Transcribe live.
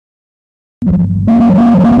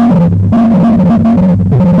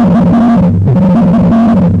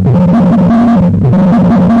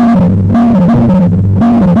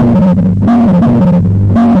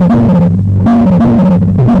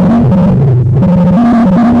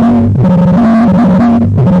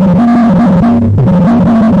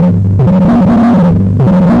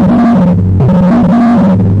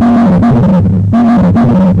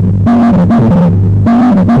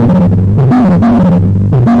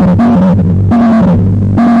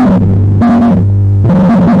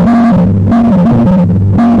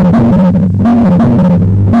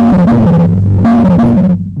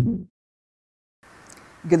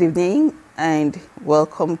Good evening and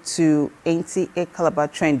welcome to Nta Calabar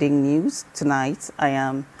Trending News. Tonight I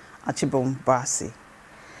am Achibom Basi.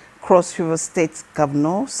 Cross River State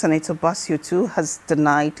Governor Senator Basiutu has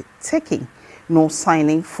denied taking nor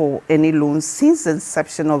signing for any loans since the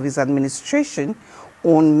inception of his administration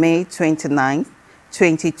on May 29,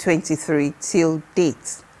 2023 till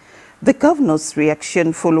date. The governor's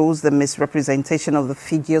reaction follows the misrepresentation of the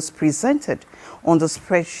figures presented on the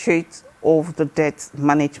spreadsheet of the Debt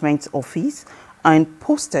Management Office and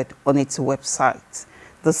posted on its website.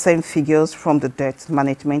 The same figures from the Debt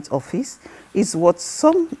Management Office is what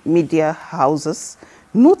some media houses,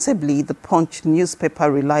 notably the Punch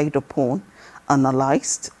newspaper, relied upon,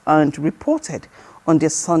 analyzed and reported on their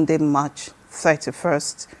Sunday, March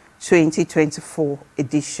 31st, 2024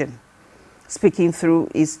 edition. Speaking through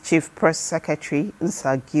his Chief Press Secretary,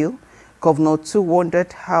 Nta, Governor too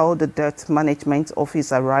wondered how the Debt Management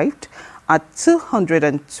Office arrived at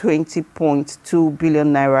 220.2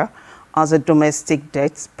 billion naira as a domestic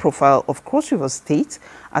debt profile of Cross River State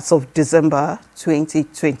as of December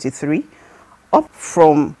 2023, up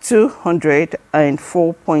from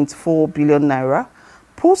 204.4 billion naira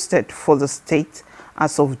posted for the state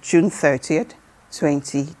as of June 30th,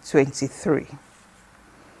 2023.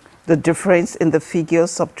 The difference in the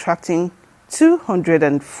figures, subtracting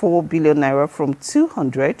 204 billion naira from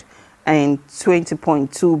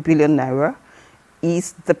 220.2 billion naira,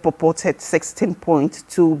 is the purported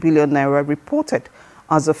 16.2 billion naira reported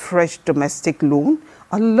as a fresh domestic loan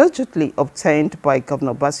allegedly obtained by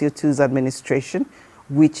Governor Basiutu's administration,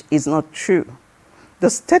 which is not true. The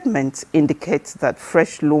statement indicates that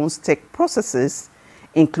fresh loans take processes,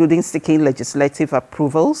 including seeking legislative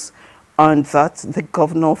approvals, and that the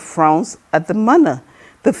governor frowns at the manner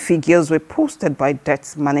the figures were posted by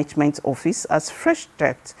Debt Management Office as fresh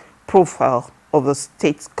debt profile of the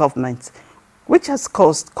state government, which has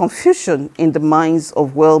caused confusion in the minds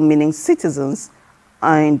of well-meaning citizens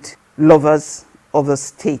and lovers of the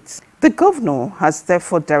state. The governor has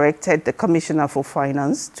therefore directed the Commissioner for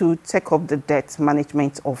Finance to take up the Debt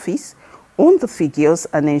Management Office on the figures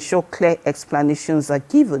and ensure clear explanations are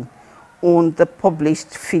given on the published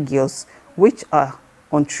figures, which are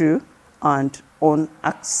untrue and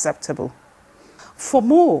unacceptable. For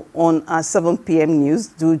more on our 7 p.m. news,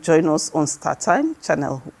 do join us on Star Time,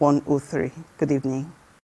 channel 103. Good evening.